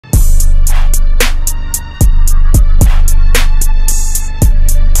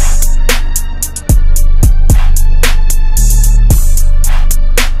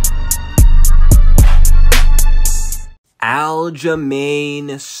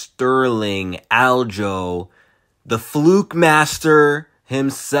Aljamain Sterling, Aljo, the fluke master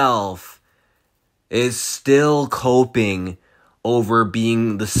himself, is still coping over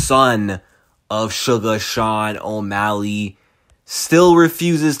being the son of Sugar Sean O'Malley. Still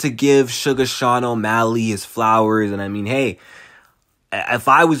refuses to give Sugar Sean O'Malley his flowers. And I mean, hey, if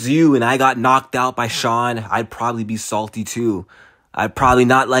I was you and I got knocked out by Sean, I'd probably be salty too. I'd probably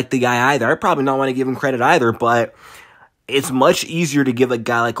not like the guy either. I'd probably not want to give him credit either, but it's much easier to give a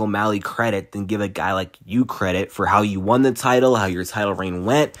guy like O'Malley credit than give a guy like you credit for how you won the title, how your title reign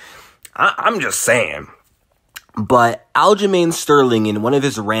went. I'm just saying. But Aljamain Sterling, in one of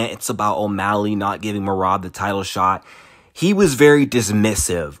his rants about O'Malley not giving Merab the title shot, he was very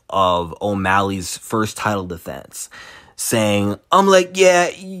dismissive of O'Malley's first title defense, saying, I'm like, yeah,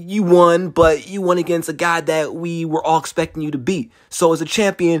 you won, but you won against a guy that we were all expecting you to beat. So as a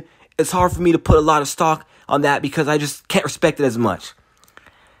champion, it's hard for me to put a lot of stock on that because I just can't respect it as much.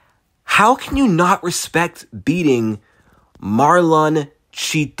 How can you not respect beating Marlon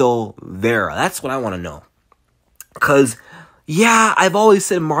Chito Vera? That's what I want to know. Because, yeah, I've always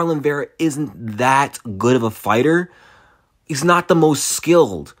said Marlon Vera isn't that good of a fighter. He's not the most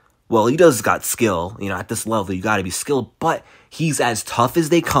skilled. Well, he does got skill. You know, at this level, you got to be skilled. But he's as tough as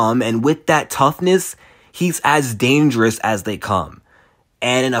they come. And with that toughness, he's as dangerous as they come.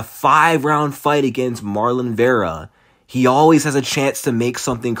 And in a 5-round fight against Marlon Vera, he always has a chance to make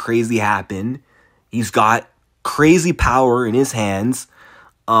something crazy happen. He's got crazy power in his hands.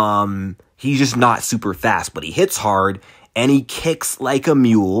 He's just not super fast, but he hits hard and he kicks like a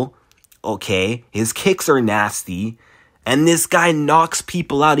mule. Okay, his kicks are nasty. And this guy knocks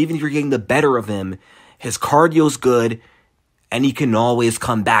people out, even if you're getting the better of him. His cardio's good, and he can always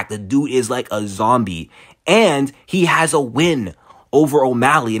come back. The dude is like a zombie. And he has a win over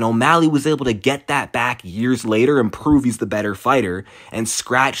O'Malley, and O'Malley was able to get that back years later and prove he's the better fighter and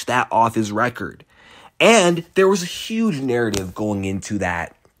scratch that off his record. And there was a huge narrative going into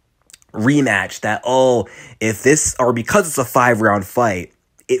that rematch that, if this, or because it's a 5-round fight,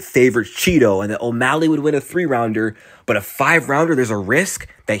 it favors Chito, and that O'Malley would win a 3-rounder, but a 5-rounder, there's a risk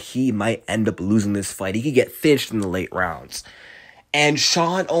that he might end up losing this fight. He could get finished in the late rounds. And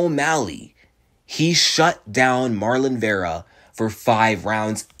Sean O'Malley, he shut down Marlon Vera for 5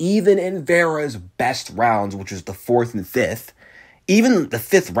 rounds, even in Vera's best rounds, which was the 4th and 5th. Even the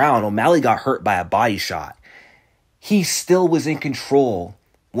 5th round, O'Malley got hurt by a body shot. He still was in control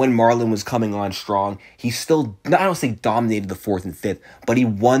when Marlon was coming on strong. He still, I don't say dominated the 4th and 5th, but he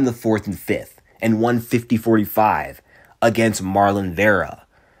won the 4th and 5th and won 50-45 against Marlon Vera.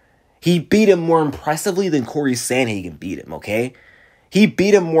 He beat him more impressively than Corey Sandhagen beat him, okay? He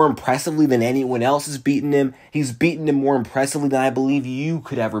beat him more impressively than anyone else has beaten him. He's beaten him more impressively than I believe you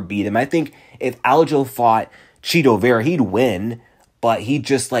could ever beat him. I think if Aljo fought Chito Vera, he'd win, but he'd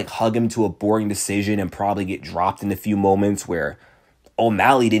just hug him to a boring decision and probably get dropped in a few moments where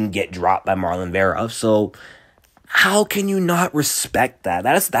O'Malley didn't get dropped by Marlon Vera. So how can you not respect that?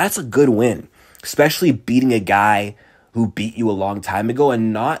 That's a good win, especially beating a guy who beat you a long time ago.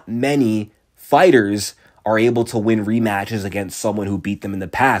 And not many fighters are able to win rematches against someone who beat them in the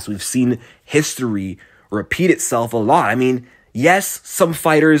past. We've seen history repeat itself a lot. I mean, yes,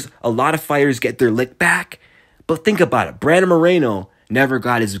 a lot of fighters get their lick back, but think about it. Brandon Moreno never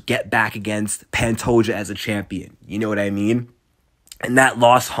got his get back against Pantoja as a champion. You know what I mean? And that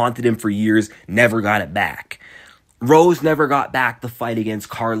loss haunted him for years, never got it back. Rose never got back the fight against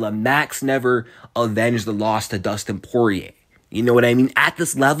Carla. Max never avenged the loss to Dustin Poirier. You know what I mean? At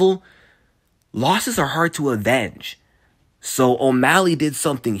this level, losses are hard to avenge. So O'Malley did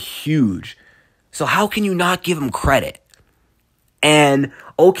something huge. So how can you not give him credit? And,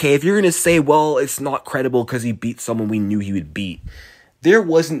 okay, if you're going to say, well, it's not credible because he beat someone we knew he would beat, there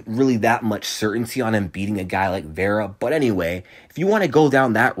wasn't really that much certainty on him beating a guy like Vera. But anyway, if you want to go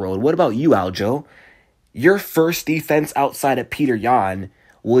down that road, what about you, Aljo? Your first defense outside of Peter Yan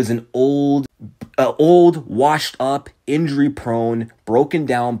was an old, washed up, injury-prone, broken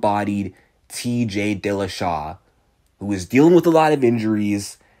down-bodied TJ Dillashaw, who was dealing with a lot of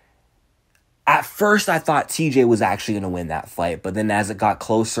injuries. At first, I thought TJ was actually going to win that fight, but then as it got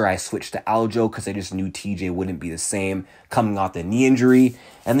closer, I switched to Aljo because I just knew TJ wouldn't be the same coming off the knee injury,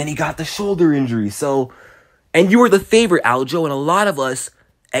 and then he got the shoulder injury. So, and you were the favorite, Aljo, and a lot of us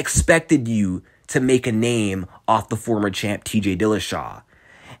expected you to make a name off the former champ TJ Dillashaw.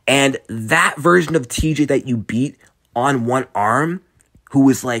 And that version of TJ that you beat on one arm, who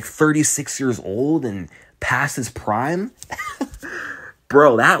was 36 years old and past his prime,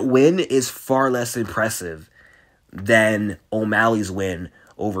 bro, that win is far less impressive than O'Malley's win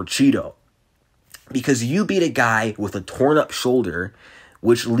over Chito. Because you beat a guy with a torn up shoulder,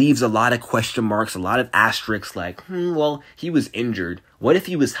 which leaves a lot of question marks, a lot of asterisks like, well, he was injured. What if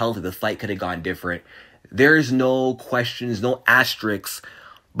he was healthy? The fight could have gone different. There's no questions, no asterisks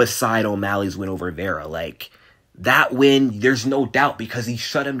beside O'Malley's win over Vera. Like, that win, there's no doubt because he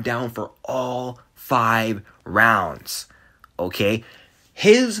shut him down for all 5 rounds. Okay?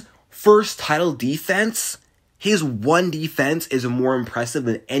 His first title defense, his one defense is more impressive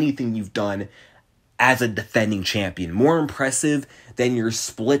than anything you've done as a defending champion. More impressive than your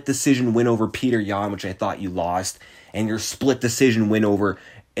split decision win over Peter Yan, which I thought you lost, and your split decision win over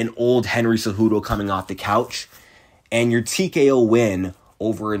an old Henry Cejudo coming off the couch, and your TKO win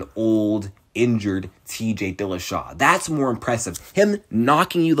over an old, injured TJ Dillashaw. That's more impressive. Him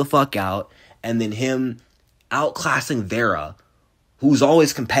knocking you the fuck out, and then him outclassing Vera, who's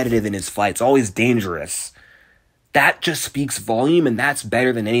always competitive in his fights, always dangerous. That just speaks volume, and that's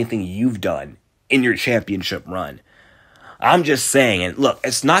better than anything you've done in your championship run. I'm just saying, and look,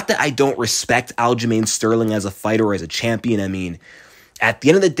 it's not that I don't respect Aljamain Sterling as a fighter or as a champion. I mean, at the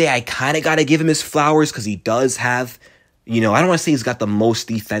end of the day, I kind of got to give him his flowers because he does have, I don't want to say he's got the most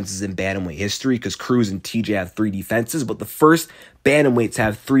defenses in bantamweight history because Cruz and TJ have 3 defenses, but the first bantamweights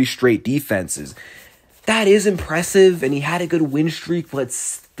have 3 straight defenses. That is impressive, and he had a good win streak, but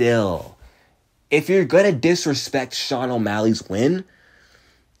still, if you're going to disrespect Sean O'Malley's win,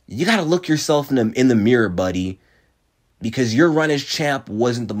 you got to look yourself in the mirror, buddy, because your run as champ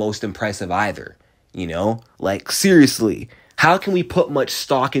wasn't the most impressive either, Like, seriously, how can we put much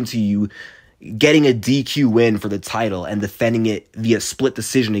stock into you getting a DQ win for the title and defending it via split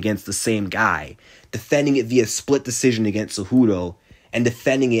decision against the same guy, defending it via split decision against Cejudo, and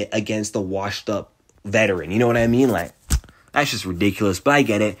defending it against a washed-up veteran? You know what I mean? Like, that's just ridiculous, but I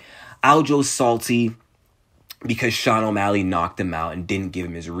get it. Aljo's salty because Sean O'Malley knocked him out and didn't give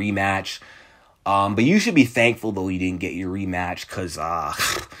him his rematch. But you should be thankful, though, you didn't get your rematch because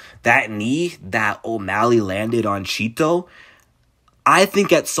that knee that O'Malley landed on Chito, I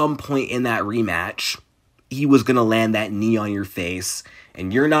think at some point in that rematch, he was going to land that knee on your face.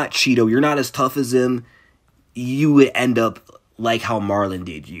 And you're not Chito. You're not as tough as him. You would end up like how Marlon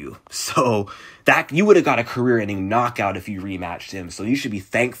did you. So that you would have got a career-ending knockout if you rematched him. So you should be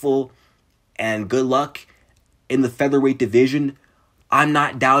thankful and good luck in the featherweight division. I'm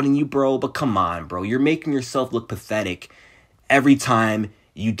not doubting you, bro, but come on, bro. You're making yourself look pathetic every time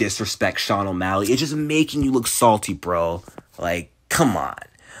you disrespect Sean O'Malley. It's just making you look salty, bro. Like, come on.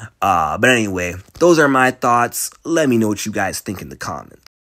 But anyway, those are my thoughts. Let me know what you guys think in the comments.